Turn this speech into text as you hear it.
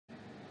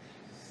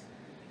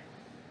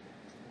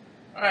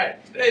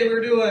Alright, today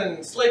we're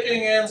doing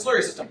slaking and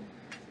slurry system.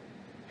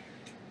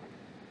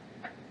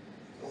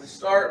 So we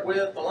start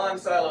with the lime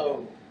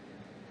silo.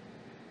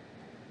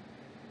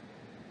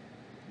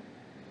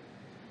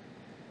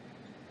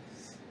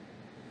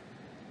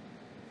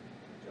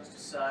 Just a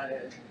side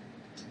edge.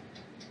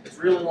 It's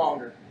really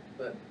longer,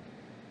 but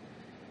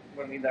I'm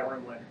going to need that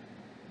room later.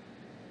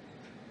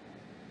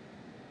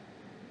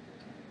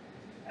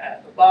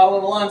 At the bottom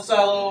of the lime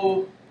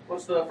silo,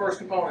 what's the first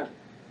component?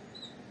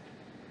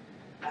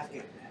 Knife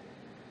gate.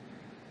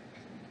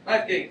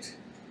 Knife gate.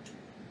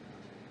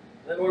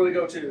 Then where do we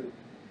go to?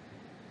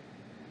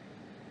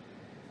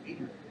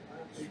 Feeder.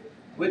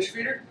 Which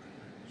feeder?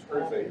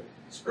 Screw feeder.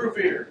 Screw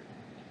feeder.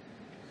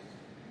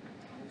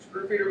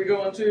 Screw feeder we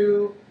go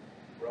into?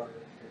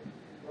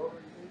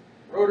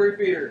 Rotary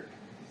feeder.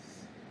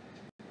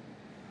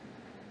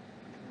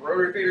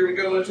 Rotary feeder we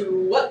go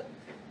into what?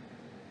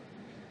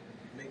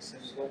 Mixing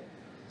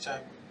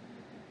chamber.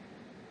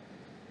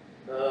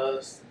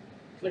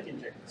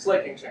 Slaking chamber.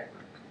 Slaking chamber.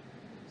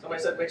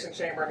 Somebody said mixing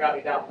chamber and got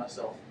me doubting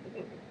myself.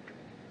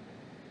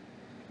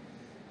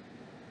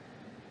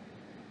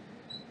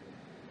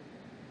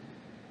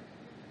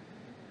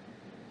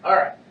 All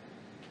right.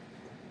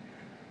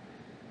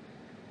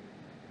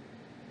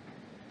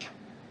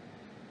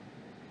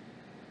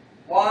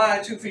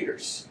 Why two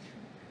feeders?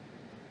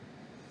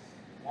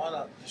 One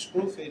of the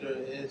screw feeder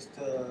is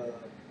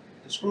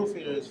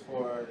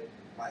for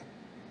like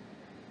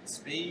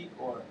speed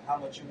or how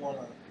much you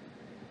want to.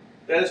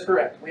 That is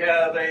correct. We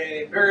have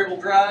a variable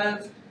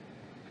drive,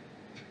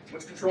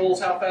 which controls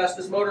how fast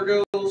this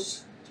motor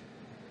goes,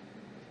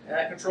 and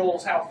that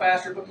controls how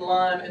fast you're putting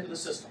lime into the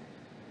system.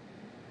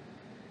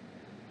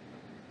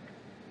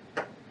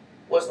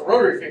 What's the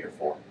rotary feeder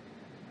for?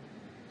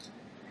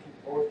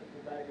 Keep moisture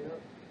from backing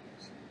up.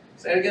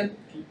 Say it again.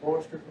 Keep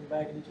moisture from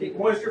backing up. Keep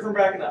moisture from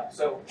backing up.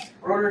 So,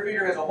 rotary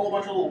feeder has a whole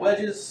bunch of little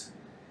wedges,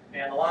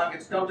 and the lime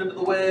gets dumped into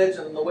the wedge,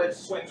 and then the wedge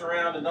swings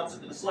around and dumps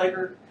it to the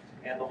slaker.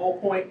 And the whole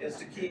point is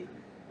to keep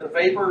the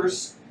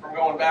vapors from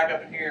going back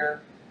up in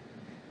here,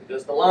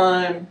 because the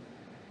lime,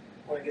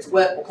 when it gets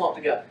wet, will clump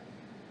together.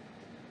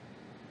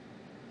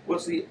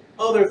 What's the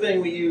other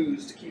thing we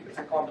use to keep it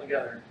from clumping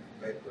together?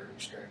 Vapor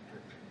extractor.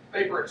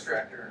 Vapor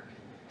extractor.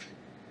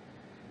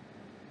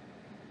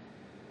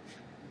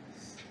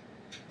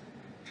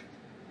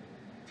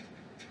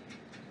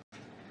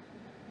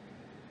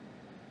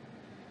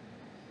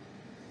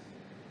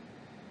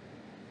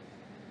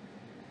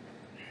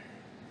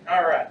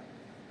 All right.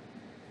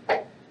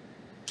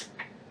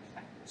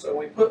 So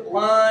we put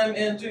lime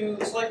into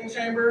the slaking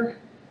chamber,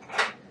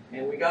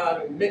 and we got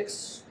to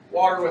mix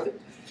water with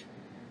it.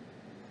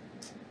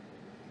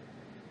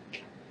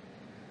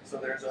 So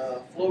there's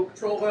a flow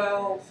control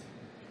valve.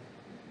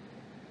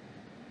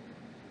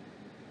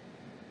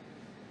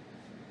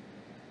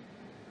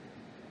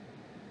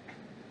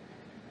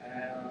 And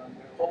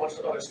a whole bunch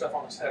of other stuff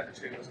on this header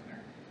too, isn't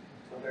there?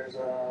 So there's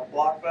a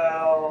block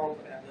valve,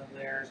 and then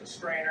there's a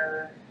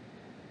strainer.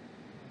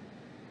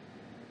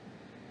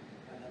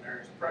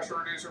 There's a pressure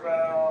reducer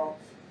valve.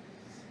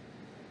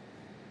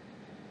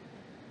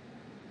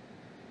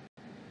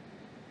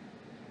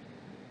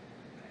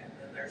 And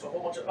then there's a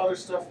whole bunch of other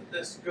stuff that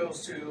this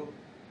goes to,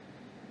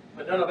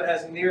 but none of it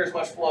has near as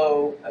much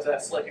flow as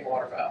that slaking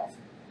water valve.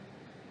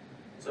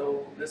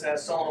 So this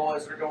has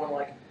solenoids that are going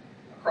like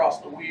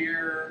across the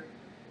weir,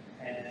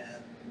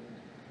 and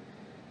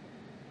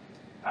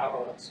I don't know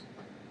what else.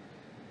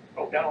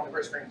 Oh, down on the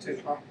grid screen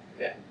too, huh?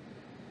 Yeah.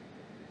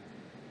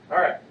 All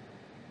right.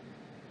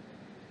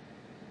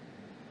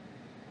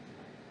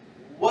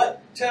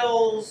 What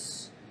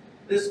tells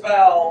this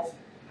valve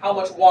how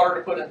much water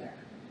to put in there?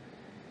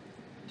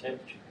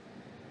 Temperature.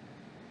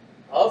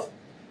 Of?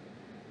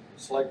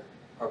 Slurry.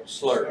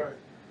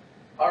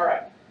 All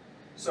right.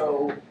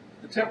 So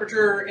the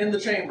temperature in the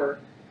chamber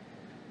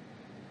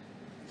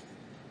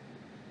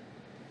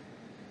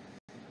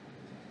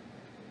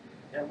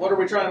and what are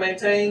we trying to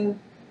maintain?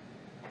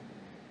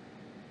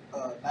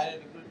 90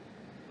 degree.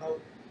 No,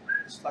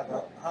 it's like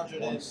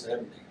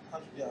 170.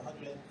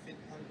 150,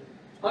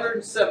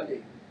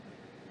 170.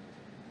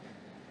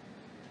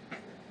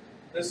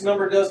 This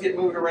number does get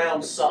moved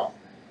around some.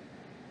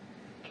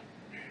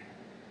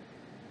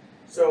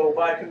 So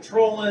by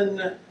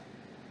controlling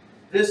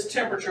this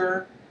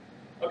temperature,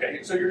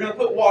 okay, so you're going to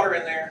put water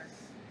in there,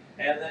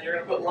 and then you're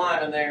going to put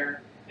lime in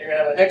there. You're going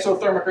to have an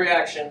exothermic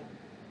reaction.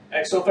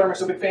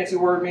 Exothermic's a big fancy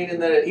word meaning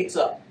that it heats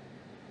up.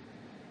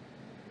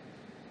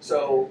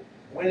 So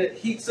when it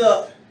heats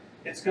up,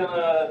 it's going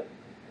to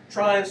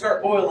try and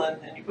start boiling,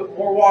 and you put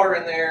more water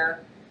in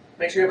there.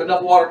 Make sure you have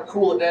enough water to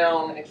cool it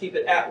down and keep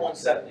it at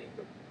 170.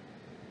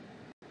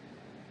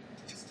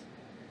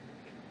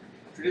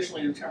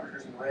 Traditionally do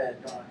temperatures in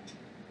red, don't I?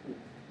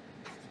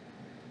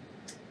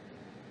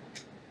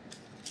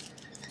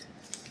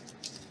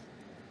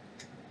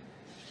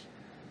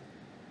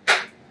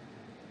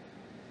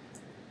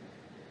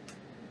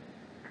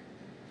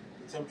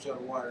 the temperature of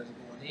the water is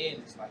going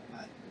in, it's like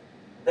 90.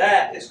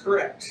 That is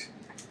correct.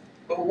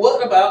 But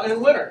what about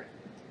in winter?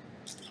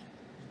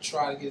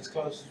 Try to get as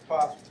close as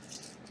possible.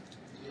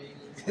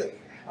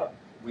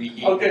 We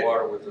eat Okay.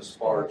 water with a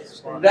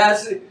sparge.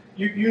 That's,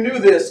 you knew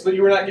this, but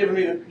you were not giving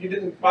me you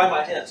didn't buy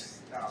my hint.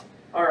 No.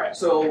 All right,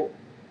 so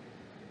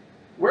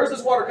where's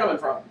this water coming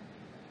from?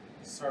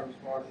 Service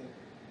water.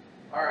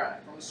 All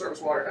right, from the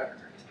surface water header.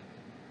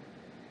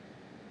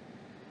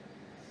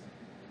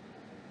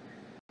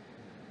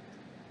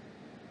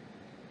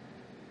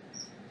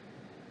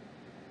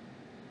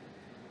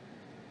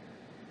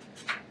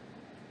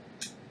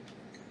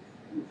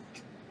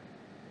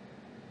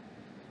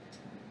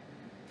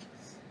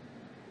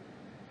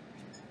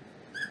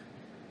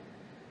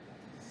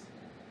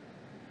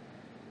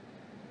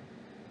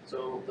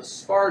 So the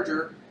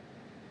sparger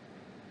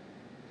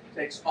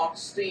takes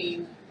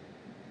oxysteam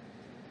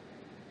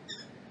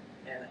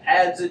and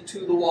adds it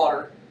to the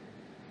water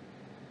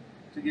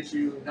to get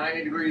you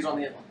 90 degrees on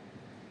the inlet.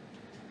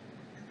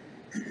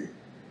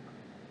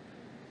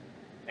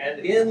 And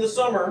in the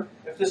summer,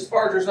 if this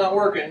sparger's not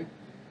working,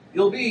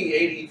 you'll be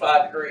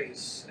 85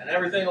 degrees and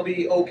everything will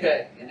be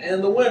okay. And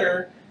in the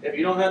winter, if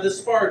you don't have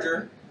this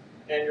sparger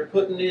and you're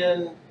putting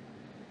in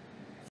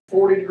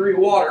 40-degree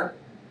water,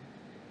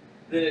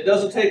 then it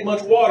doesn't take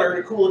much water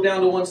to cool it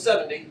down to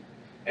 170,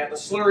 and the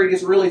slurry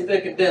gets really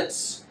thick and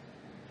dense.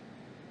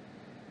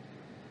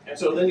 And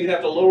so then you'd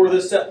have to lower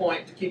this set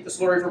point to keep the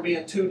slurry from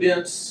being too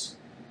dense,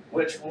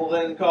 which will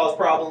then cause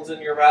problems in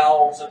your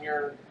valves and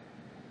your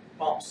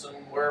pumps and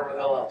wherever the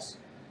hell else.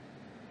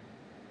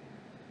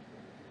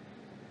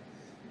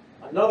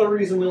 Another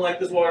reason we like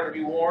this water to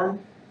be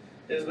warm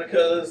is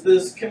because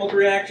this chemical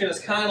reaction is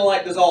kind of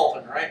like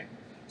dissolving, right?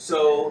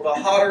 So the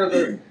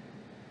hotter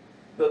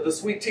the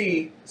sweet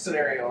tea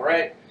scenario,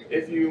 right?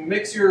 If you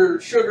mix your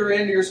sugar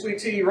into your sweet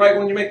tea right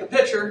when you make the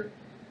pitcher,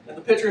 and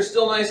the pitcher is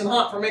still nice and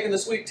hot for making the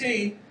sweet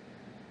tea,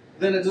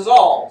 then it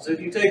dissolves.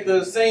 If you take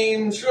the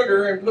same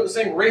sugar and put the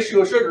same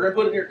ratio of sugar and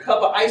put it in your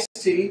cup of iced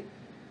tea,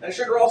 that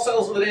sugar all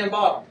settles to the damn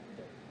bottom.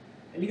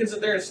 And you can sit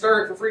there and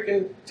stir it for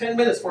freaking 10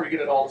 minutes before you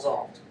get it all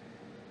dissolved.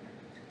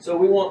 So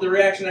we want the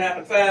reaction to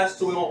happen fast,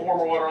 so we want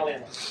warmer water on the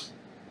inlet.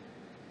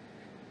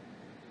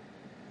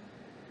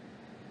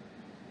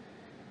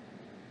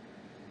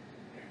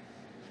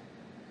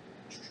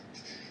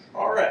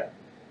 All right.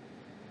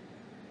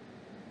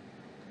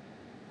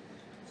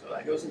 So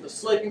that goes into the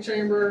slaking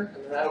chamber,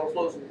 and then that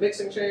overflows into the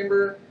mixing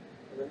chamber,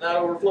 and then that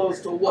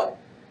overflows to what?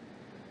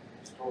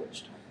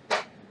 Storage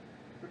tank.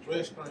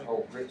 Grit screen.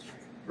 Oh, grit.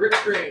 Grit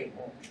screen.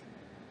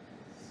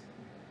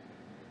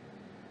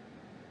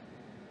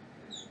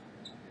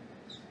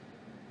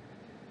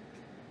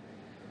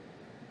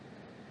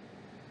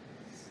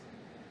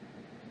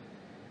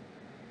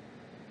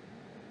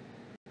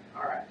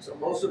 All right, so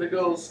most of it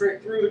goes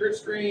straight through the grit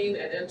screen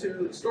and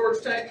into the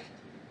storage tank.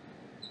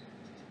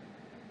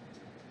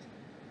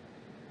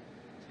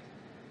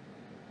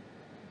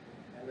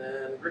 And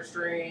then the grit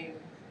screen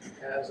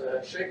has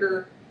a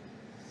shaker.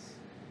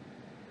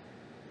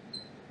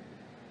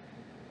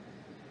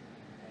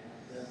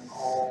 And then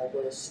all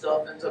the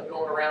stuff ends up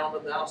going around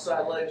on the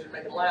outside legs and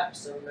making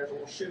laps, and there's a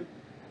little chute,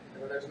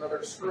 and then there's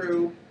another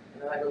screw,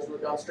 and then that goes to a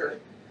dumpster.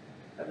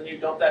 And then you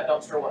dump that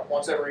dumpster, what,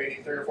 once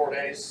every 3 or 4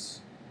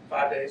 days?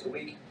 5 days a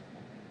week.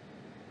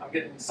 I'm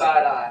getting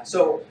side eye.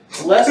 So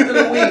less than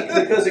a week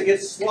because it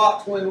gets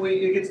swapped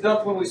it gets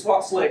dumped when we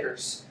swap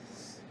slakers.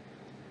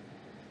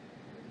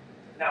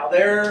 Now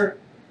there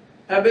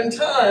have been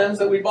times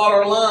that we bought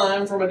our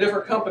lime from a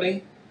different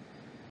company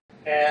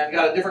and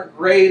got a different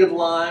grade of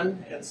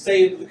lime and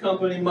saved the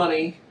company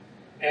money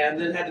and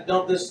then had to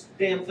dump this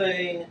damn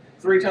thing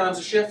 3 times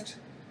a shift.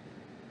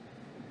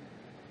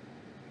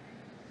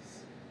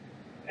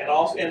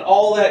 And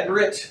all that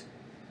grit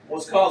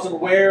was causing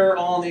wear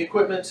on the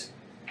equipment,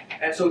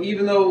 and so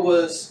even though it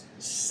was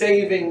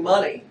saving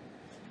money,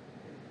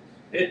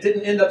 it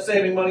didn't end up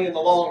saving money in the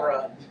long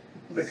run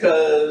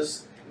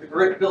because the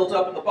grit built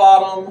up at the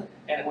bottom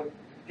and it would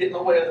get in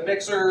the way of the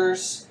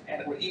mixers and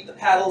it would eat the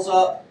paddles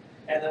up,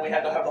 and then we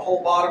had to have the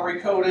whole bottom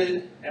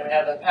recoated and we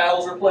had the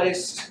paddles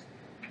replaced,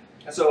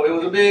 and so it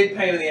was a big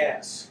pain in the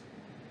ass.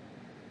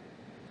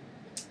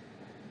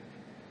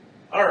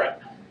 All right.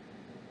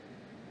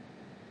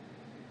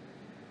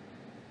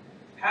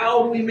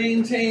 How do we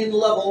maintain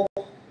level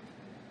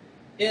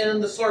in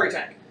the slurry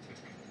tank?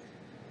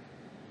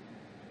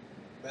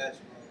 Batch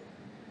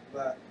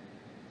mode.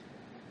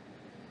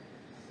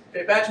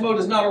 Okay, batch mode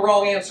is not a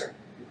wrong answer.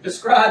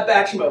 Describe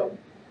batch mode.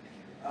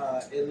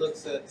 It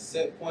looks at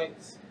set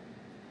points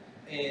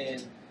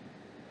and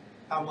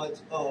how much.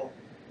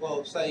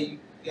 Well, say you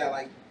got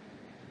like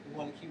you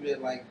want to keep it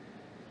at like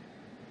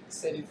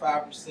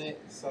 75%.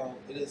 So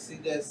it'll see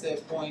that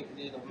set point and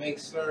it'll make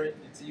slurry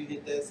until you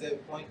hit that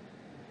set point.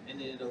 And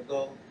then it'll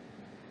go,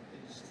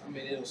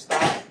 it'll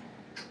stop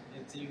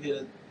until you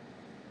hit a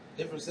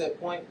different set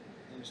point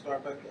and it'll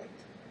start back up.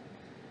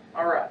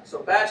 All right,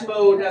 so batch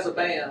mode has a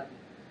band,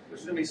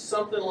 which is going to be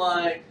something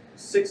like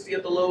 60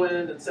 at the low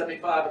end and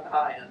 75 at the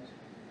high end.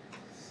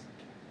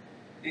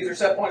 These are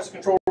set points the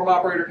control room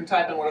operator can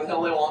type in whatever the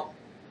hell they want.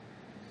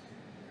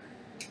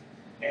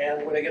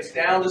 And when it gets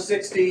down to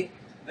 60,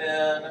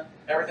 then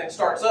everything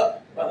starts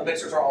up. Well, the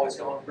mixers are always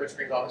going, the bridge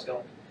screen's always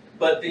going.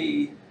 But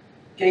the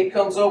gate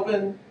comes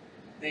open,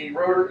 the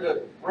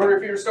rotary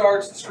feeder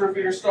starts, the screw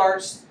feeder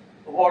starts,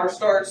 the water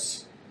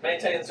starts,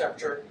 maintain the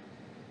temperature,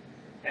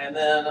 and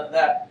then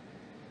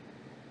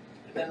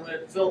when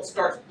it level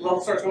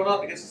starts going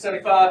up, it gets to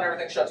 75 and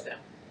everything shuts down.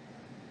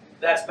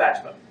 That's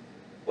batch mode.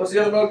 What's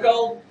the other mode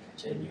called?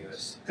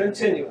 Continuous.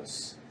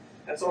 Continuous.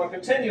 And so in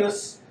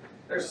continuous,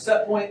 there's a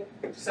set point,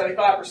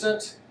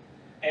 75%,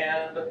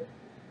 and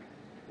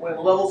when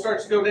the level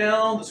starts to go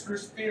down, the screw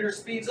feeder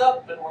speeds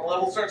up, and when the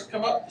level starts to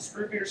come up, the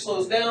screw feeder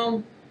slows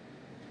down,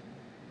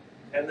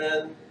 and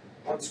then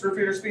when the screw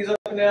feeder speeds up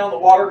and down, the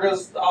water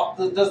does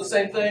the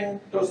same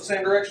thing, goes the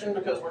same direction,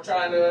 because we're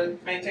trying to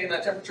maintain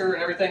that temperature,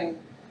 and everything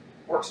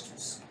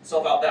works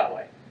itself out that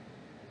way.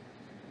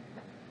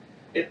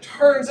 It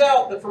turns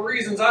out that for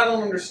reasons I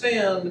don't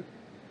understand,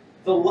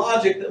 the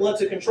logic that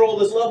lets it control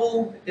this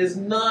level is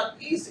not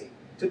easy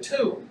to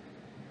tune.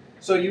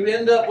 So you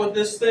end up with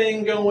this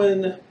thing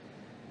going,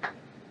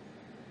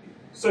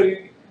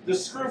 the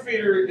screw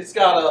feeder, it's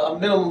got a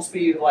minimum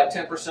speed of like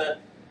 10%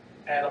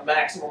 and a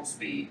maximum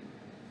speed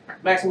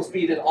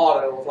in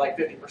auto of like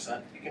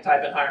 50%. You can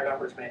type in higher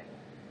numbers manually.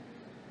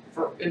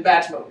 In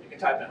batch mode, you can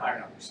type in higher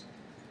numbers.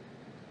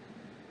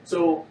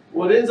 So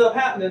what ends up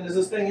happening is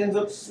this thing ends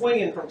up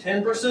swinging from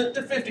 10%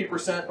 to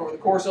 50% over the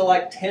course of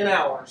like 10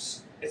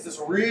 hours. It's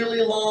this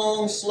really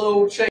long,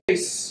 slow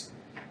chase,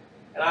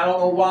 and I don't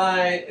know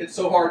why it's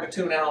so hard to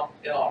tune out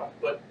in auto,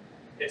 but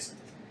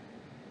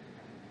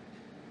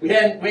we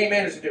ain't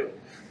managed to do it.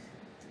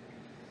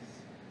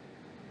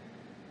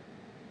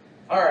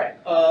 All right,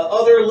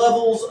 other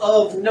levels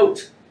of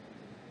note.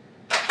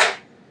 If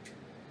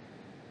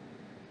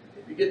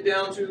you get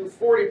down to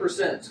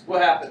 40%,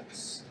 what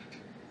happens?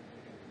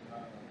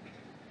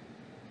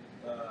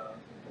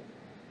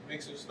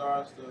 Mixer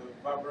starts to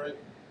vibrate.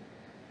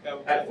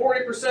 At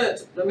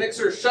 40%, the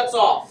mixer shuts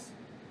off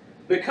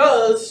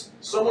because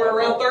somewhere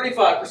around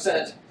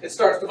 35%, it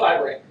starts to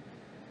vibrate.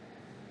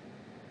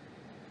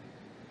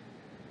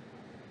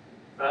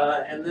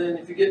 And then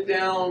if you get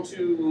down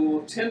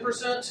to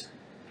 10%,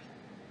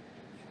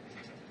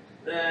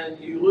 then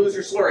you lose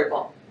your slurry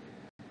pump.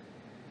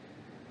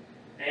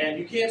 And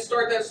you can't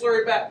start that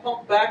slurry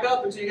pump back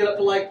up until you get up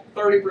to like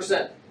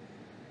 30%.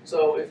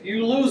 So if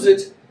you lose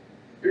it,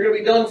 you're going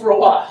to be done for a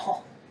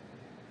while.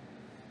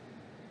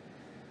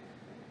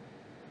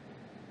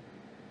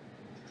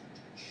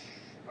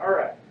 All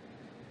right.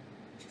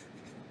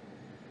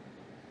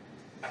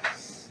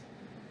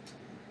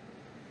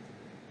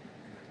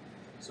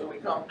 So we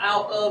come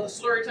out of the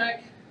slurry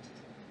tank,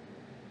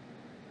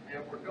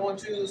 and we're going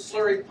to the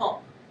slurry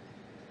pump.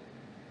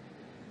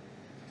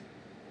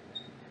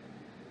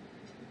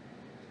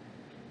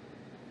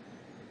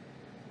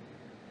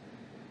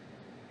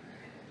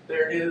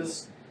 There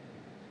is,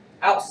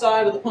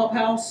 outside of the pump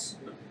house,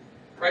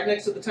 right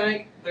next to the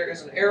tank, there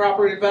is an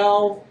air-operated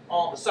valve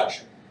on the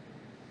suction.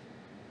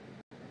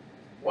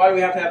 Why do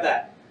we have to have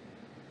that?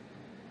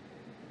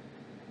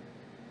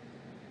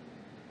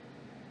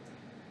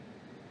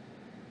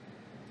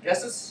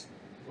 Guesses?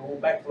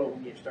 On backflow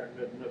when you start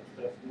opening up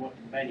stuff, you want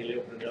to manually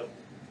open it up.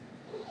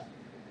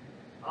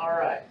 All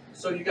right,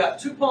 so you got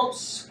two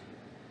pumps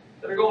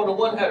that are going to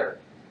one header.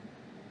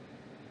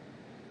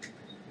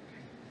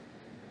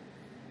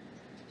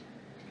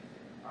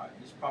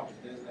 Each pump is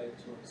designated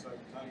to a certain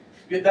tank.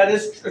 Yeah, that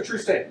is a true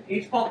statement.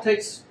 Each pump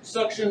takes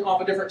suction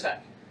off a different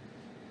tank.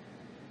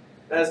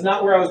 That is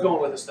not where I was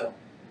going with this, though.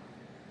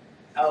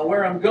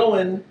 Where I'm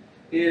going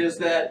is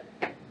that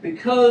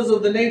because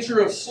of the nature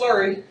of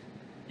slurry,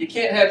 you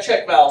can't have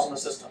check valves in the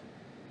system.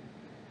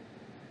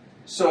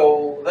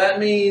 So that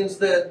means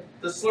that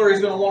the slurry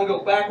is going to want to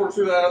go backwards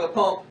through that other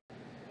pump,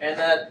 and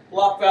that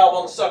block valve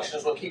on the suction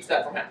is what keeps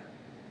that from happening.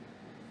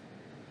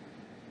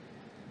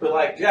 But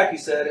like Jackie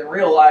said, in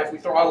real life, we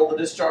throttle the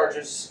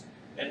discharges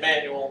in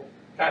manual,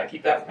 kind of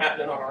keep that from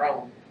happening on our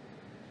own.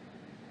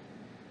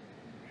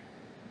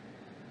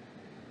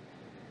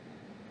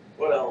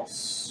 What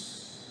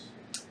else?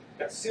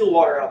 Got seal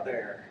water out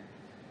there.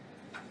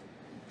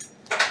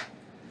 So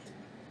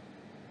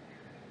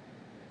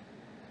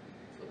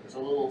there's a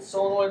little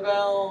solenoid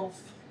valve.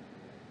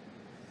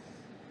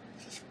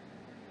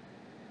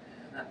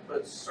 And that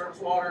puts surface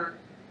water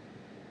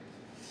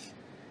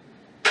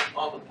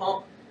on the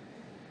pump.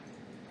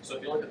 So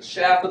if you look at the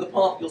shaft of the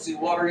pump, you'll see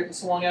water getting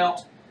swung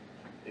out.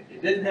 If you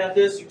didn't have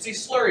this, you'd see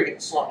slurry getting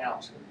slung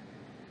out.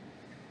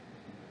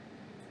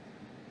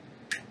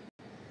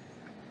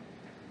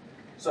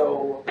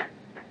 So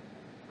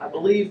I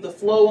believe the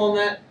flow on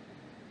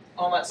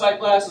that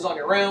sight glass is on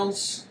your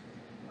rounds.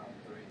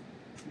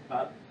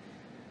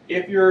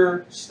 If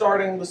you're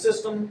starting the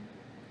system,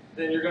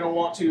 then you're going to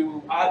want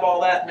to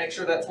eyeball that and make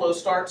sure that flow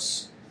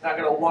starts. Not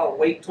going to want to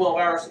wait 12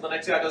 hours till the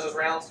next guy does his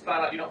rounds to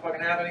find out you don't fucking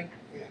have any.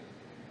 Yeah.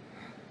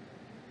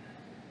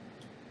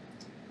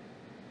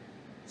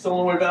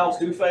 Solenoid valves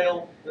do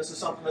fail. This is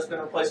something that's been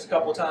replaced a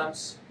couple of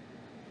times.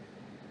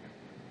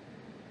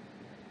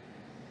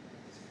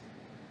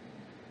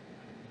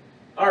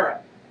 All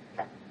right.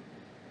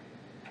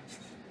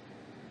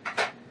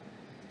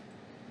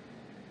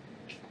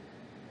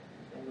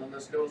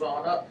 this goes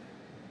on up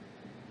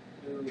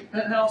to the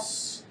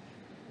penthouse.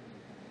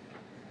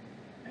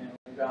 And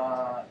we've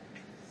got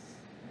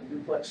a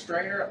duplex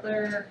strainer up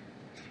there.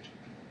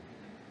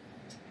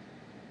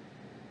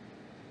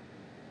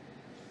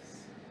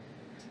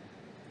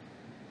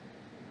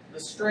 The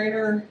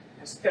strainer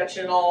is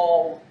catching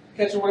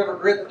whatever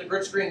grit that the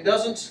grit screen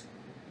doesn't,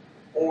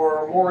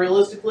 or more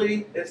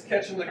realistically, it's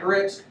catching the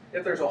grit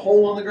if there's a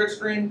hole in the grit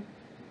screen.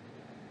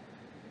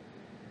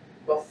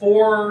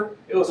 Before,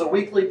 it was a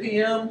weekly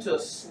PM to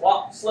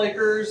swap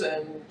slakers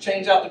and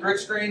change out the grit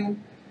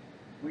screen.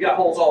 We got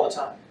holes all the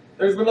time.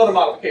 There's been other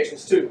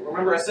modifications too.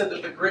 Remember I said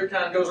that the grit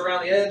kind of goes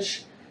around the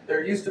edge?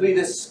 There used to be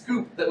this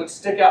scoop that would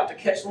stick out to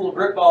catch little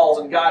grit balls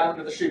and guide them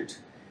to the chute.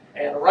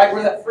 And right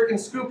where that freaking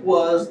scoop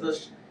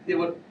was, it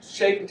would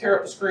shake and tear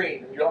up the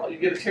screen. And you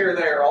get a tear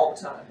there all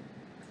the time.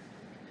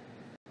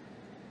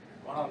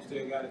 One of them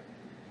still got it.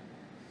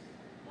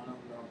 One of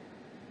them don't.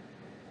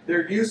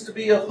 There used to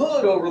be a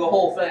hood over the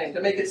whole thing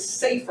to make it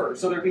safer,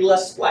 so there'd be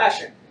less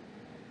splashing.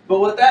 But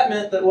what that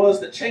meant was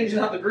that changing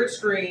out the grit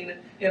screen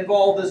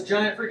involved this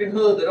giant freaking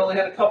hood that only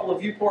had a couple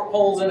of viewport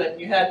holes in it,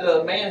 and you had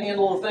to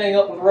manhandle the thing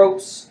up with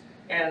ropes.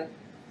 And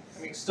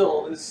I mean, it's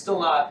still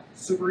not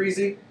super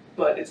easy,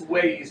 but it's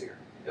way easier.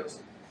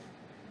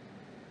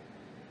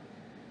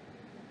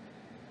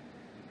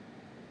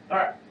 All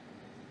right.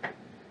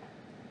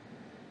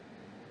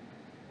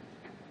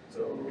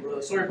 So the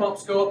slurry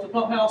pumps go up to the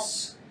pump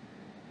house,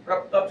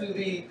 up to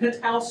the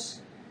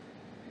penthouse,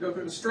 go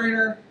through the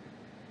strainer.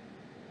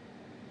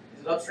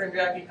 Is it upstream,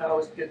 Jackie? I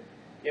always get.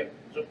 Yep,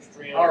 it's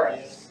upstream. All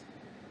right.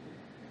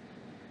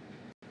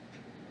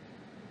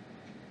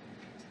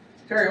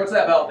 Terry, what's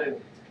that valve do?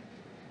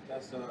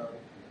 That's a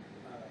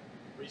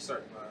recirc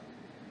valve.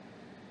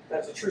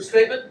 That's a true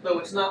statement, though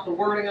it's not the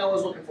wording I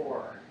was looking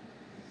for.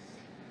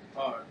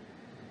 All right.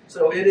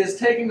 So it is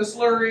taking the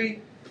slurry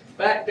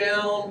back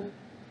down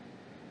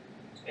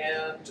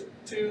and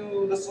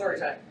to the slurry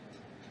tank.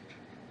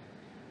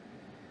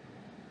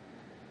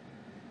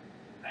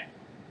 I'll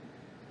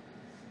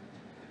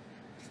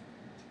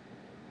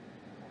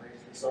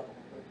raise this up a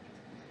little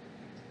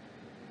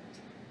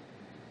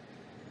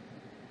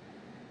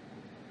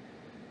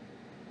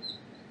bit.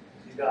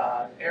 You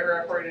got an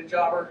air operated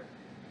jobber,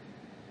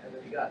 and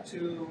then you got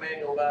two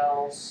manual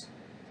valves.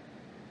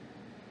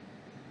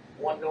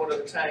 One going to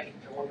the tank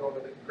and one going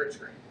to the grit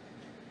screen.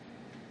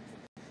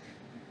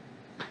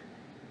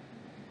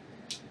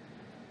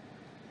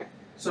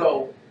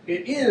 So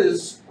it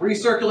is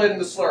recirculating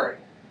the slurry.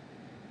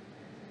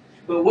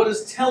 But what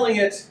is telling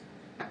it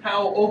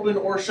how open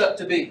or shut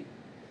to be?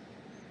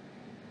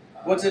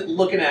 What's it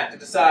looking at to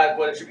decide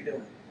what it should be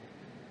doing?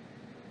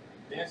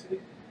 Density?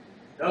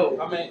 No.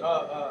 I mean,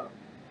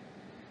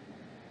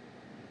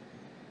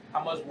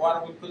 how much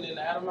water we put in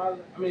the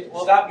atomizer? I mean,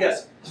 well, Stop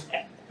guessing.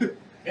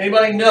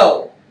 Anybody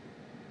know?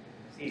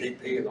 They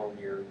pay it on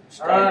your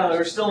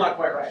They're still not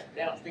quite right.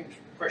 Downstream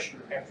pressure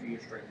after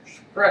your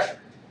strainers. Pressure.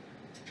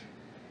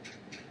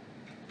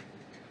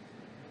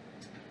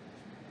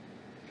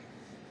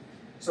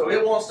 So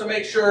it wants to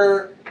make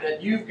sure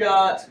that you've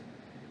got,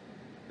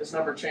 this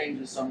number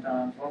changes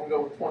sometimes. I'm going to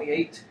go with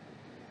 28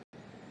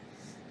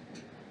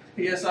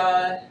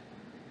 PSI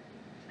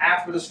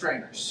after the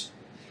strainers.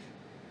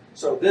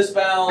 So this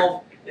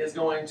valve is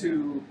going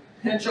to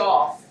pinch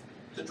off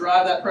to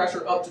drive that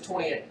pressure up to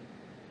 28.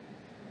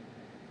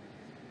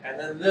 And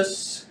then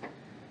this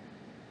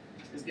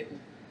is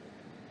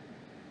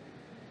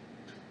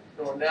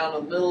going down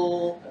the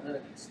middle, and then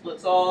it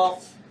splits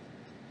off,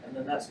 and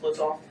then that splits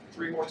off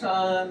 3 more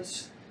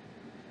times,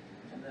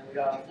 and then we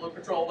got a flow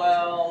control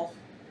valve,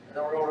 and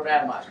then we're going to an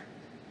atomizer.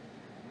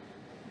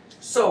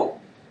 So,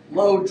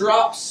 load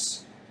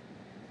drops.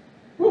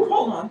 Whew,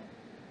 hold on.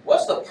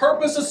 What's the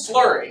purpose of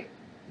slurry?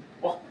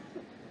 Well,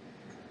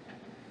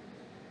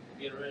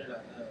 get rid of that.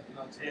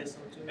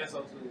 SO2.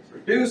 SO2.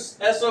 Reduce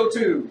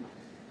SO2.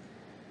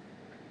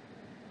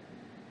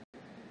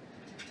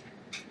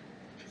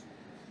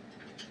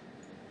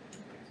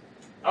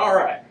 All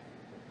right.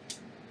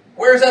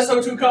 Where does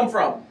SO2 come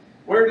from?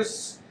 Where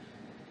does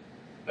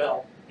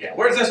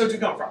SO2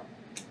 come from?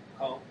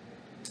 Coal.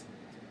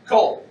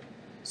 Coal.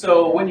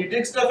 So when you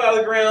dig stuff out of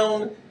the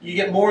ground, you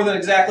get more than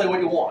exactly what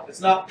you want. It's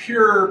not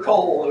pure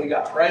coal that we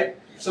got, right?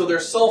 So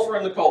there's sulfur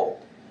in the coal.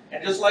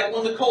 And just like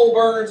when the coal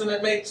burns and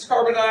it makes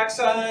carbon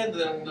dioxide,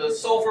 then the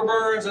sulfur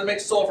burns and it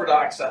makes sulfur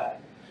dioxide.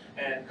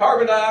 And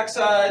carbon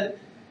dioxide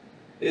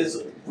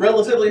is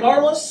relatively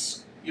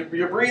harmless. You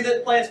breathe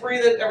it, plants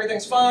breathe it,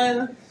 everything's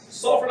fine.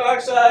 Sulfur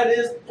dioxide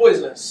is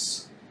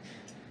poisonous.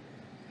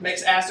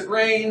 Makes acid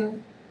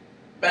rain,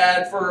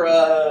 bad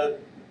for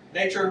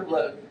nature,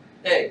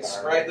 eggs,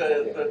 right?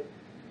 The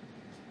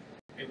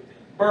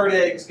bird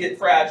eggs get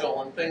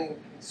fragile and things.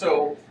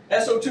 So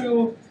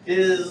SO2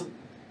 is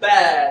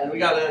bad, and we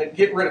gotta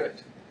get rid of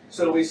it.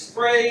 So we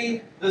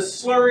spray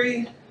this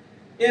slurry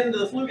into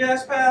the flue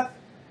gas path,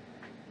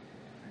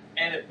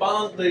 and it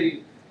bonds,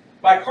 the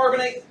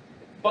bicarbonate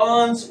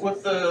bonds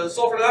with the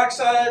sulfur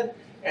dioxide,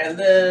 and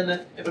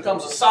then it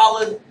becomes a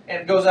solid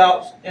and goes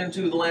out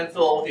into the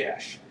landfill with the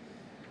ash.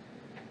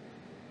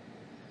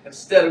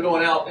 instead of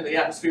going out in the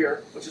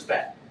atmosphere, which is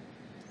bad.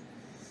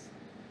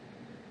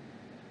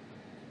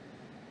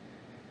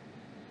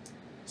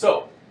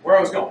 So, where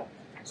I was going.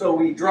 So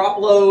we drop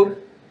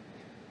load,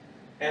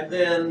 and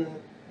then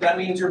that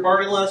means you're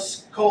burning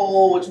less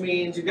coal, which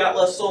means you've got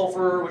less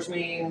sulfur, which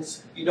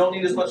means you don't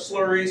need as much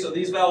slurry, so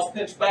these valves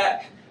pinch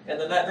back, and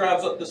then that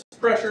drives up this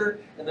pressure,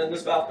 and then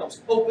this valve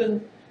comes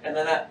open, and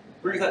then that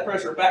brings that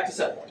pressure back to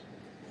set point.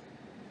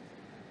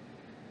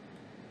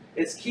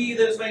 It's key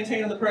that it's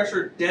maintaining the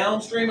pressure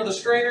downstream of the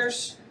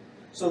strainers,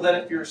 so that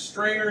if your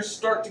strainers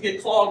start to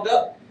get clogged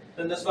up,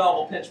 then this valve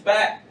will pinch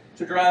back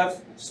to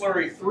drive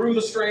slurry through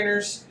the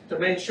strainers to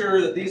make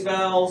sure that these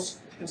valves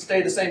can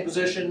stay the same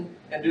position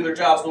and do their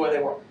jobs the way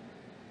they work.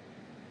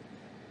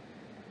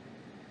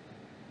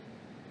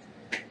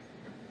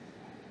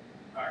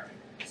 Alright,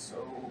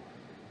 so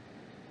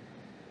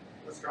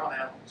let's draw an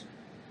analyzer.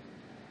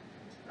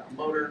 Got a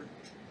motor,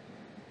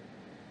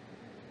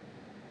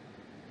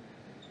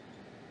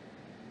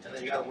 and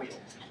then you got a wheel.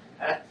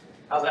 Huh?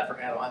 How's that for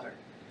an analyzer?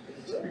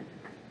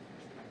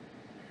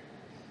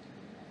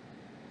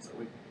 So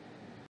we've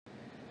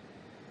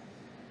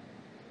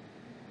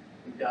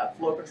got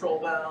flow control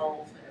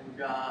valve, and we've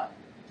got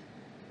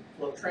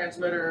flow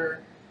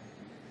transmitter,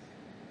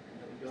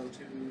 and then we go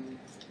to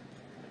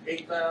the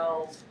gate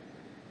valve,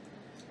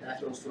 and that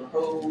goes to a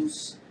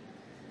hose,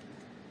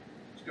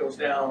 which goes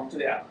down to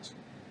the atomizer.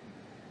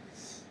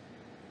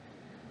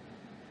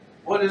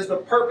 What is the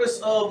purpose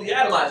of the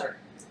atomizer?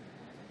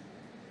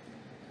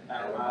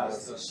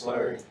 Atomize the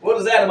slurry. What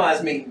does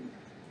atomize mean?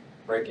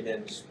 Breaking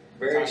in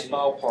very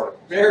small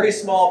particles. Very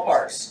small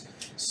parts.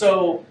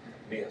 So,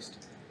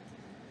 Mist.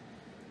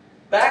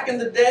 back in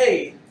the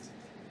day,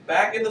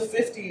 back in the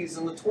 50s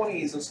and the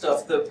 20s and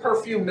stuff, the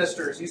perfume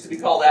misters used to be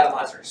called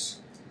atomizers.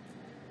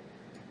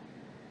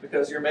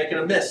 Because you're making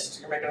a mist,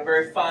 you're making a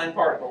very fine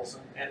particles,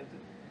 and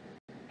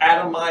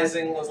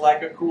atomizing was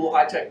like a cool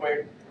high-tech way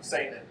of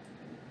saying it.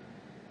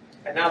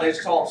 And now they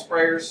just call them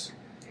sprayers.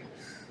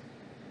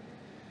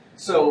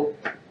 So,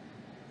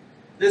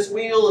 this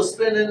wheel is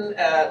spinning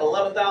at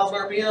 11,000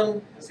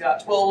 RPM. It's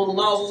got 12 little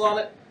nozzles on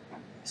it.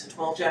 Is it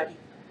 12, Jackie?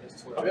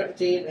 It's 12. I've got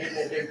 10,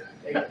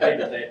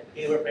 and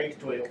either 8 to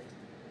 12.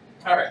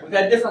 Alright, we've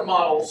had different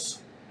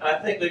models, and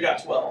I think they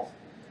got 12.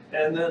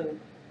 And then,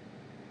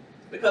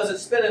 because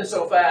it's spinning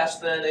so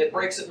fast, then it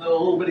breaks it into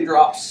little bitty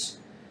drops.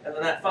 And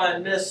then that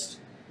fine mist,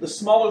 the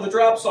smaller the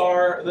drops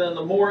are, then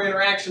the more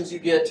interactions you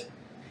get,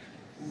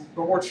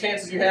 the more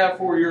chances you have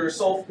for your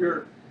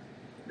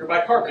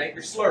bicarbonate,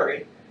 your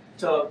slurry,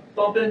 to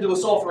bump into a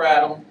sulfur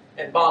atom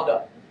and bond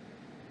up.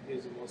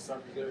 Gives it more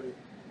surface area.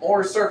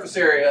 More surface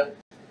area,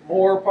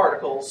 more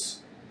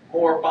particles,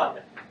 more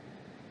bonding.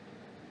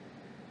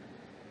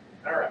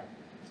 Alright.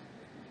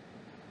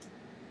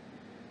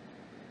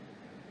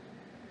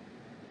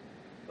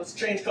 Let's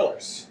change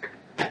colors.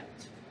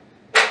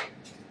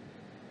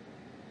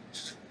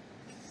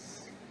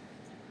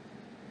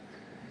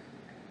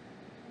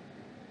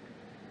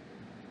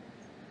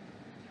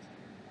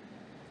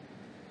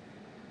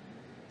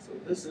 So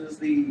this is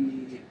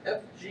the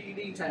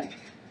FGD tank.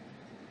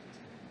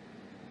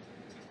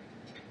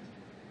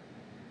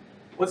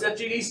 What's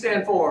FGD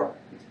stand for?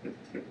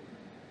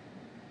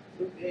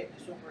 Look at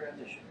the super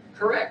addition.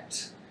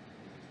 Correct.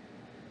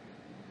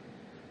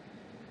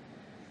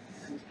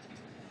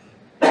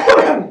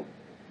 And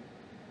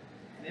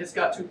it's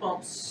got 2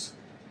 pumps.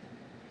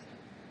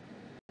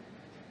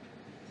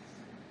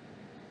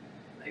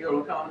 They go to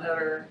a common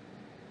header,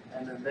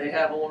 and then they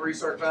have a little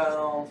recirc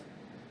valve.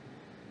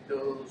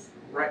 Goes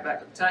right back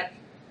to the tank.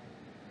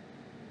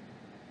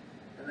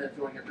 And then if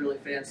you want to get really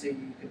fancy,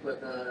 you can put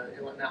the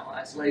inlet and outlet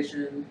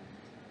isolation.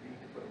 You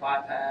can put a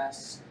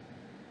bypass.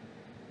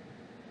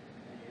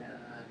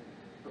 And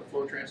put a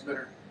flow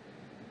transmitter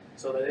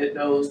so that it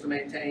knows to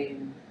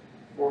maintain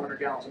 400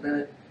 gallons a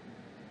minute.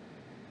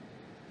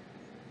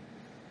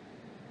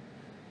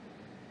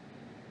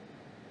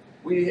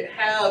 We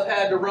have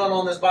had to run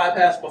on this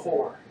bypass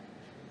before.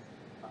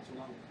 Not too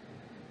long.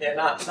 Yeah,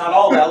 not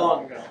all that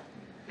long ago.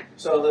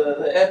 So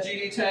the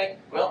FGD tank,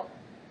 well,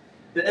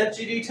 the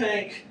FGD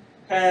tank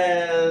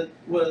had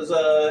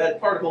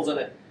particles in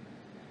it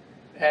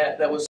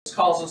that was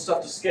causing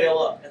stuff to scale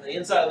up, and the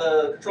inside of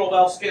the control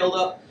valve scaled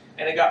up,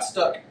 and it got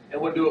stuck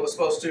and wouldn't do what it was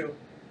supposed to.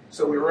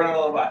 So we were running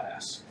on the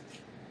bypass,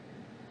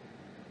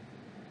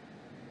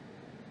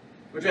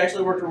 which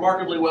actually worked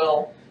remarkably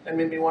well and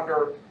made me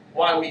wonder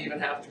why we even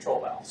have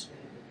control valves.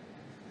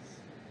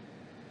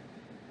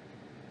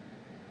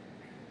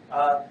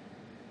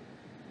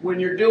 When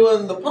you're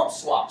doing the pump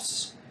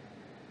swaps,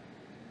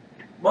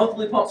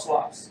 monthly pump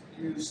swaps,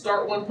 you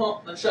start one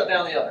pump, then shut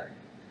down the other.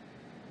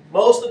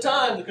 Most of the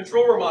time, the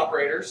control room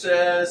operator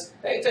says,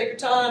 hey, take your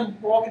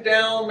time, walk it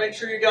down, make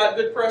sure you got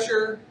good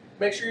pressure,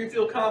 make sure you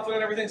feel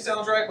confident everything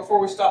sounds right before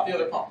we stop the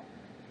other pump.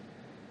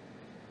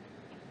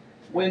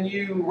 When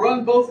you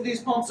run both of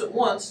these pumps at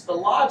once, the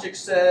logic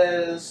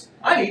says,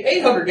 I need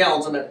 800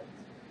 gallons a minute.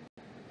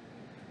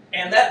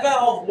 And that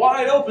valve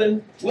wide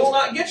open will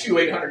not get you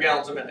 800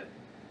 gallons a minute.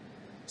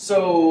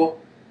 So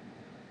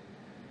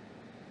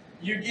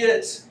you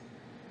get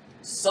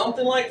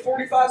something like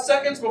 45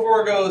 seconds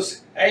before it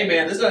goes, hey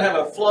man, this doesn't have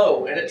a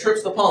flow, and it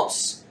trips the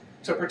pumps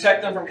to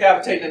protect them from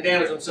cavitating and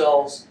damage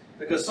themselves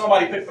because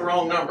somebody picked the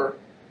wrong number.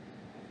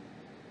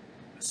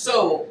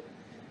 So,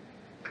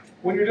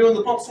 when you're doing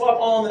the pump swap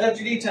on the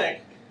FGD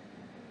tank,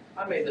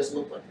 I made this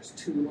look like there's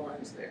 2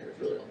 lines there. It's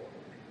really don't look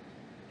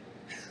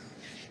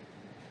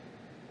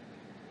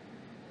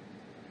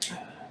like.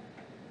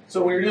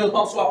 So when you're doing the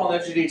pump swap on the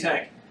FGD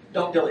tank,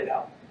 don't dilly it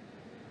out.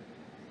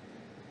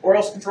 Or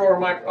else the controller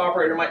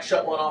operator might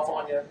shut one off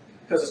on you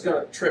because it's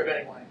going to trip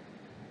anyway.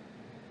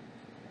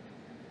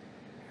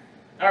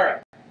 All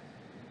right.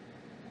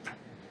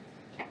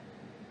 So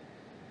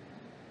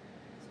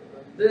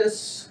then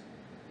this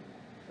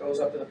goes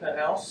up to the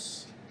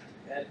penthouse,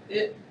 and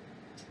it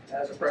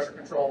has a pressure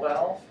control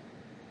valve,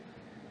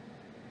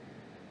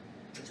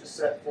 which is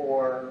set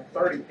for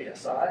 30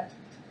 psi.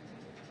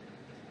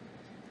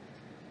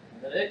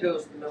 And then it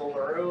goes to the middle of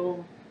the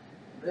room,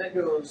 and then it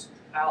goes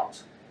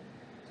out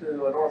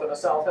to a north and a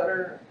south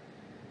header,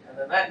 and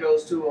then that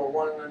goes to a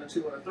 1 and a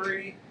 2 and a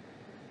 3,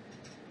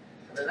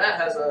 and then that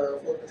has a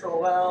flow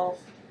control valve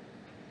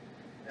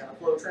and a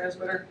flow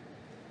transmitter,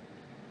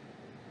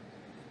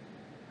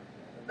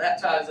 and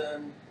that ties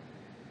in.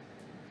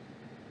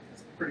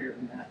 It's prettier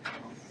than that.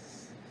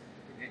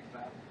 The gate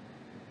valve.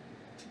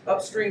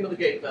 Upstream of the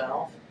gate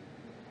valve.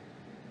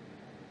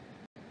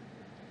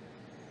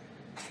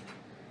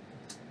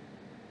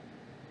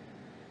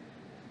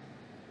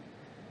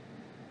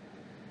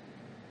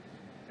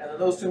 And then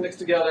those two mix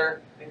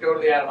together and go to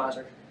the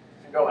atomizer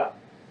and go out.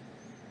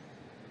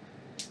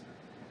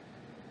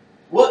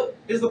 What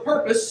is the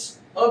purpose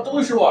of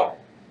dilution water?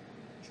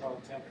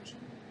 Control temperature.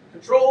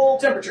 Control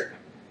temperature.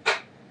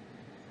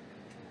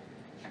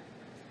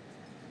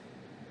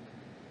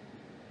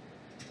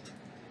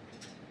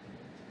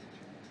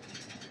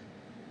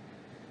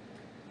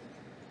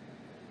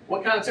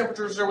 What kind of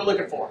temperatures are we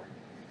looking for?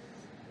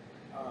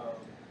 I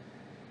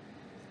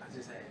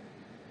just had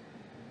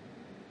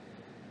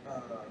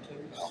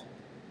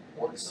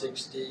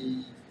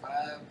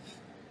 165.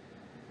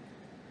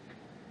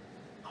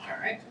 All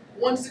right,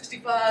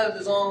 165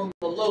 is on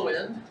the low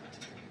end.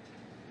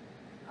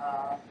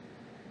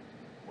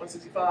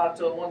 165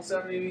 to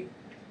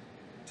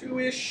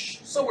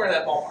 172-ish, somewhere in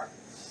that ballpark.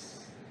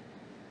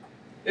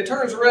 It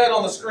turns red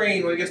on the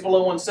screen when it gets below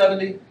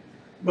 170,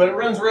 but it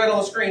runs red on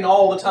the screen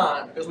all the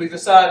time because we've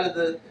decided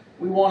that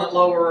we want it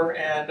lower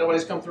and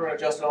nobody's come through and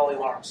adjusted all the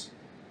alarms.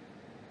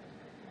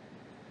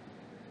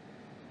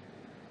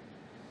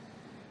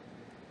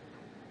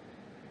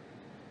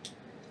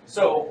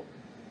 So,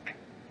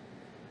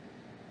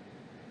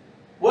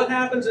 what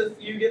happens if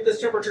you get this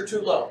temperature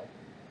too low?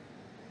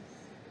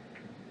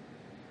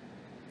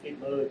 Get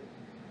mud.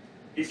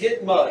 You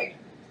get mud.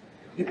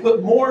 You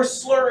put more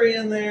slurry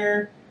in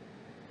there.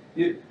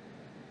 The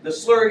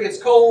slurry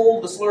gets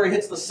cold. The slurry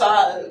hits the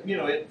side. You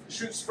know, it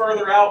shoots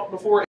further out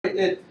before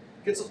it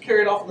gets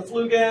carried off in the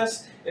flue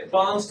gas. It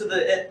bonds to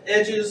the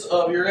edges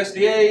of your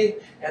SDA,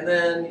 and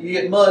then you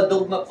get mud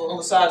building up on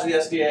the sides of the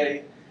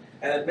SDA.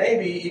 And then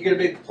maybe you get a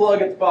big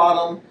plug at the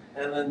bottom,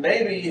 and then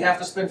maybe you have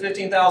to spend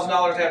 $15,000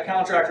 to have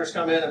contractors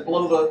come in and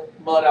blow the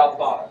mud out the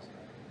bottom.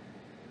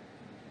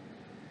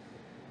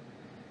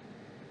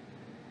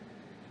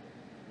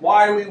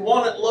 Why do we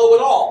want it low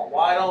at all?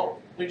 Why don't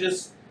we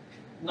just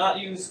not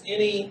use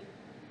any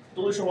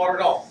dilution water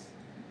at all?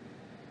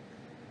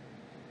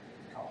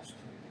 Cost.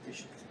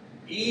 Efficiency.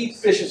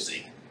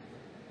 Efficiency.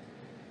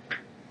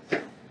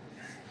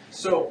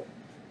 So,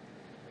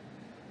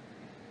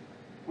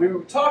 we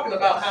were talking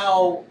about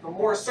how the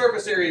more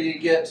surface area you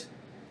get,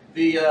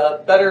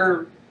 the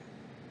better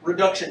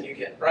reduction you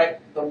get,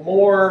 right? The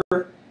more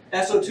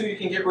SO2 you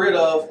can get rid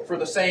of for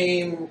the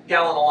same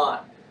gallon of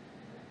lime.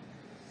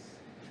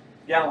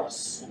 Gallon of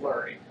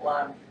slurry.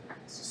 Lime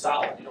is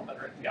solid, you don't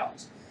measure it in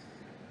gallons.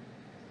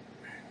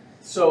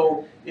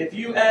 So if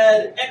you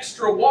add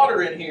extra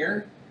water in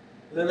here,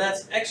 then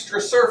that's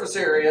extra surface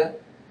area,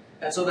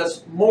 and so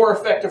that's more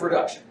effective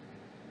reduction.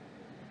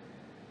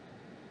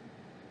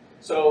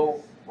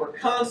 So we're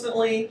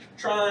constantly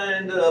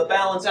trying to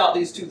balance out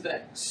these two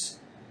things.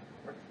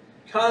 We're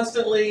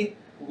constantly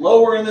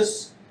lowering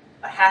this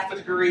a half a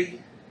degree,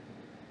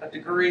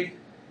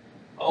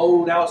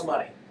 Oh, now it's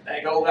muddy. Now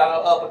you go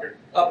up a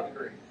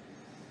degree.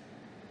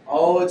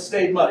 Oh, it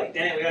stayed muddy.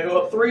 Damn, we gotta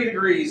go up 3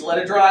 degrees, let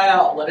it dry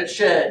out, let it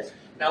shed.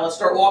 Now let's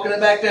start walking it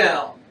back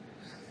down.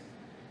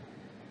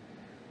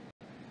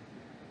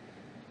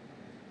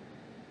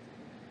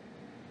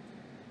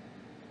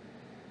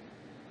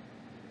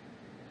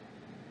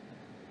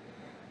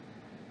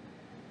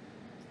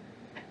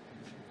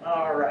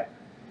 All right.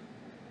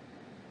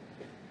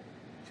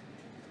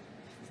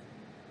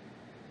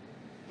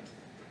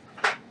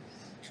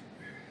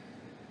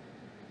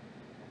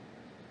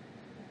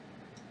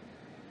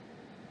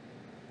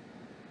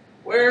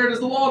 Where does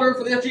the water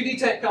for the FGD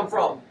tank come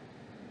from?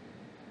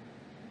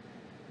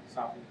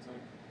 Softening tank.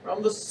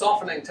 From the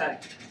softening tank.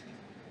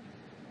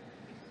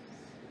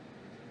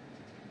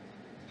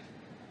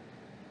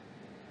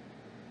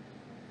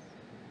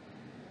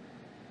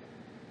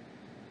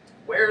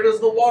 Where does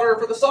the water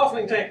for the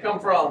softening tank come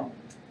from?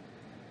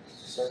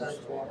 Surface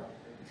water.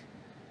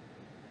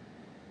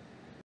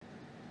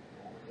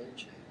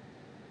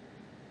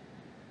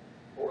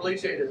 Or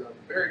leachate is a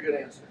very good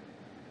answer.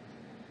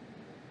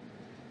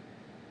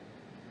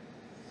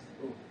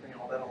 Ooh, hang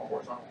on, that on the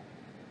horizontal.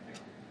 Hang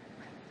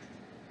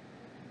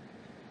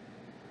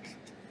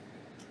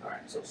on.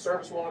 Alright, so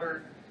surface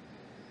water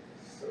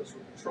goes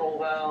from the control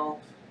valve.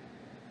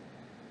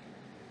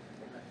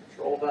 From that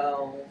control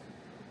valve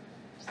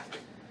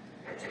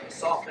goes to the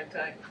softening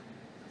tank.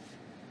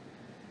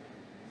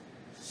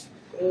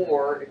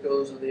 Or it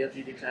goes in the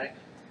FGD tank.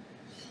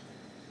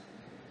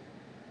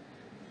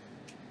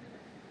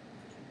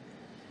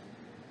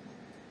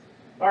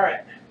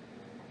 Alright.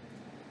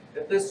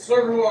 If this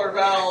surface water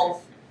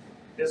valve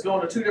is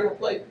going to two different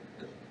places,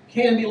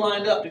 can be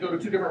lined up to go to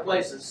two different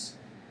places,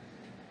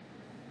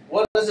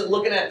 what is it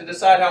looking at to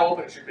decide how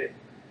open it should be?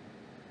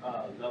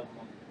 Level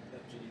on the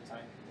FGD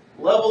tank.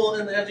 Level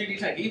in the FGD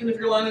tank, even if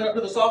you're lining up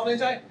to the softening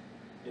tank?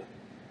 Yeah.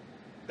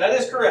 That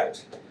is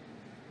correct.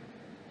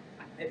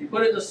 If you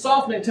put it in the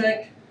softening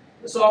tank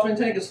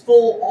is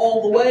full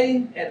all the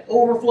way and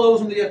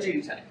overflows into the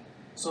FGD tank.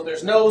 So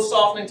there's no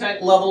softening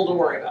tank level to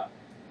worry about.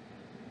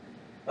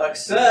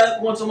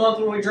 Except once a month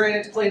when we drain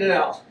it to clean it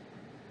out.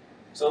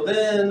 So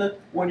then,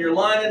 when you're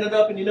lining it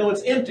up and you know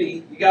it's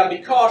empty, you got to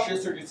be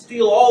cautious or you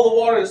steal all the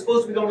water that's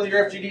supposed to be going to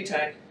your FGD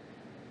tank.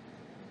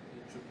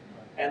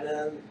 And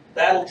then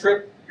that'll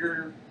trip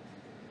your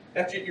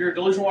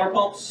dilution water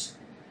pumps.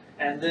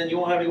 And then you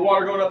won't have any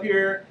water going up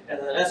here.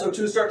 And then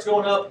SO2 starts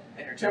going up.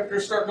 And your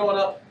temperatures start going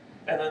up.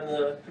 And then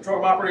the control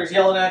room operator is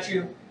yelling at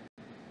you.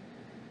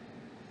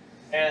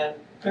 And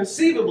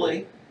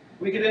conceivably,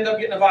 we could end up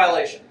getting a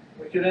violation.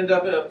 We could end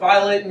up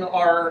violating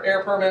our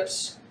air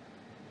permits.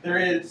 There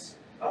is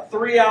a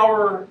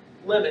 3-hour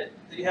limit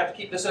that you have to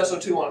keep this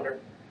SO2 under.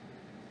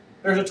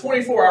 There's a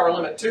 24-hour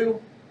limit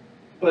too,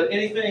 but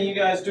anything you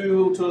guys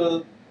do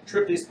to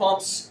trip these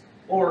pumps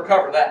will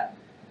recover that.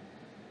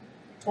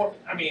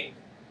 I mean,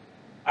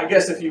 I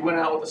guess if you went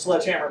out with a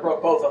sledgehammer and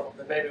broke both of them,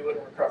 then maybe we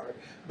wouldn't recover it.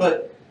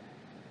 But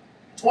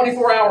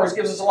 24 hours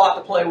gives us a lot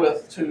to play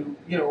with to,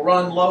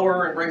 run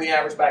lower and bring the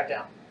average back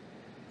down.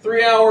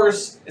 3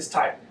 hours is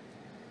tight.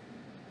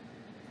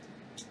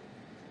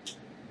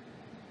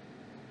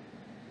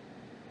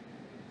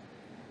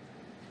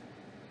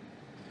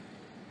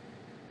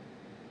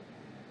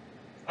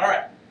 All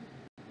right.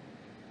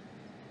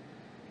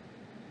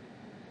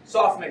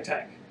 Softening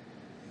tank.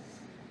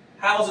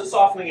 How is it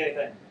softening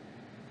anything?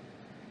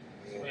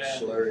 We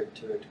have slurry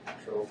to it to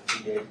control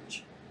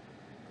pH,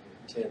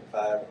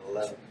 10.5 and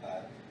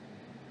 11.5.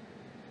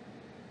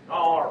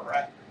 All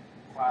right.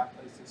 5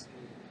 places.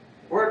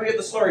 Where do we get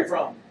the slurry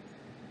from?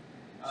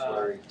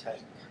 Slurry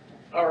tank.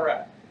 All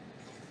right.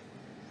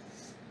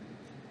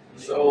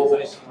 So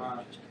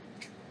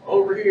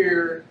over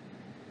here,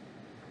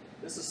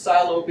 this is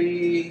silo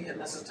B, and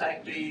this is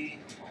tank B,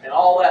 and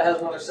all that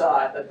has another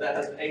side. That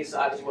has an A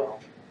side as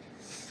well.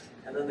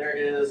 And then there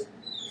is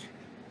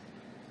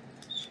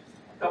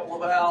a couple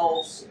of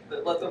valves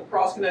that let them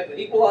cross-connect and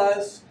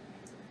equalize.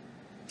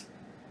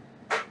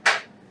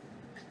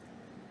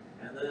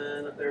 And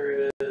then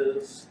there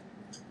is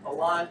a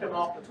line coming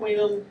off between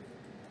them.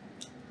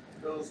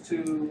 Goes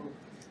to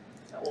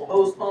that little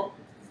hose pump.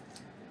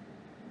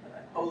 And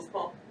that hose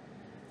pump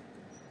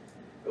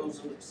goes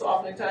into the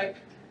softening tank.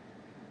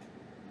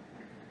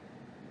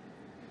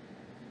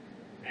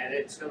 And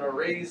it's going to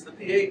raise the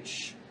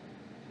pH.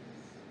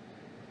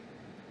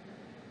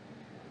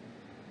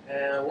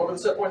 And what are the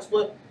set point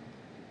split?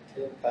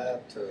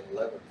 10.5 to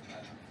 11.5.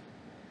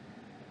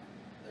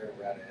 They're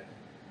right at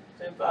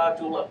it. 10.5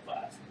 to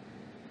 11.5.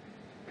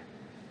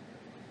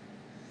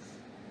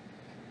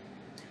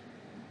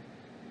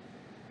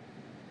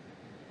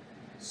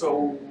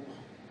 So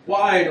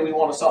why do we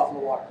want to soften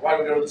the water? Why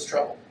do we go to this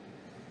trouble?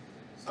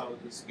 So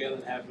the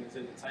scaling happens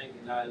in the tank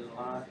and not in the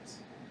lines.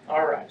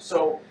 All right,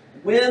 so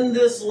when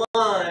this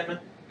lime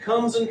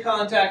comes in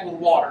contact with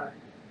water,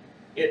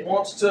 it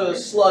wants to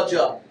sludge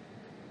up.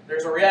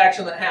 There's a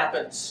reaction that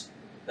happens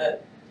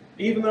that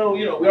even though,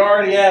 we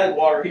already added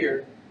water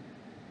here,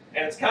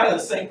 and it's kind of the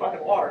same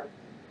fucking water,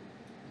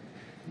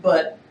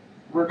 but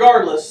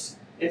regardless,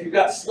 if you've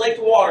got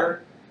slaked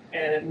water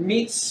and it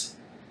meets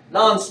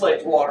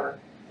non-slaked water,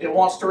 it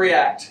wants to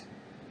react.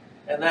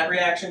 And that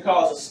reaction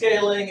causes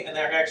scaling, and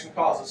that reaction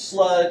causes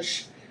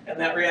sludge, and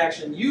that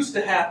reaction used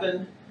to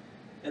happen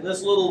in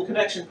this little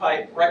connection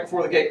pipe right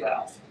before the gate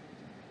valve.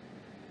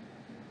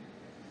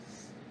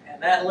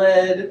 And that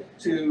led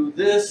to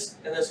this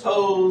and this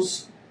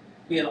hose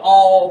being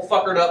all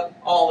fuckered up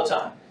all the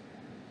time.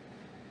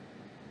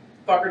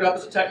 Fuckered up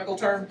is a technical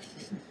term.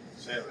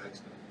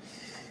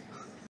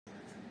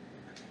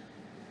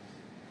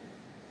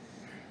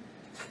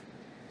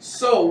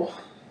 So,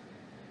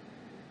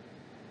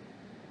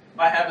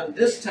 by having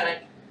this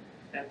tank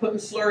and putting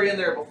slurry in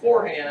there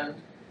beforehand,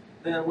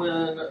 then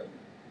when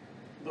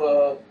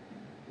the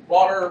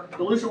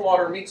dilution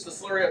water meets the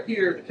slurry up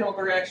here, the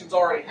chemical reaction's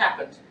already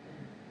happened.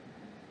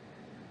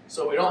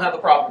 So we don't have the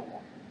problem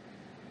anymore.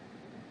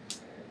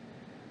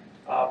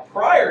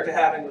 Prior to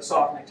having the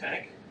softening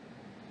tank,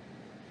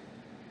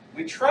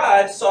 we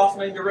tried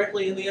softening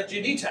directly in the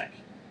FGD tank.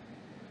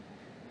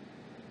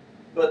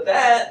 But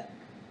that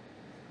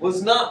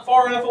was not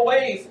far enough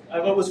away.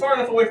 It was far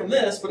enough away from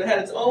this, but it had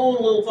its own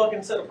little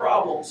fucking set of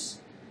problems.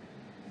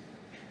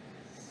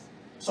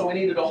 So we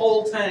needed a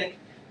whole tank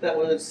that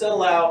would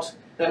settle out,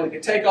 that we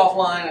could take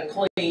offline and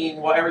clean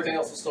while everything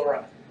else was still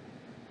running.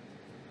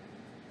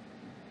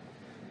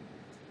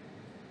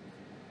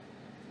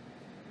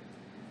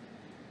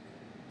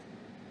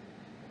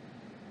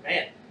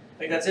 Man, I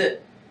think that's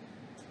it.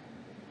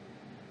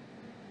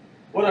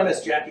 What did I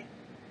miss, Jackie?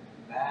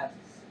 As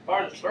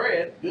far as the slurry,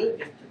 it's good.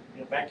 Just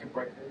the vacuum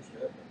breaker and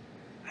stuff.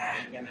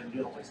 You gotta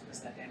do Always miss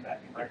that damn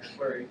vacuum like breaker.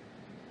 slurry.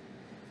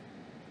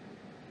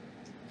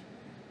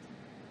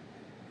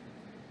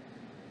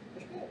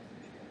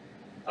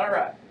 All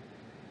right.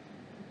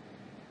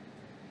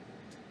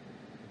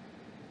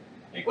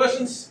 Any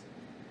questions?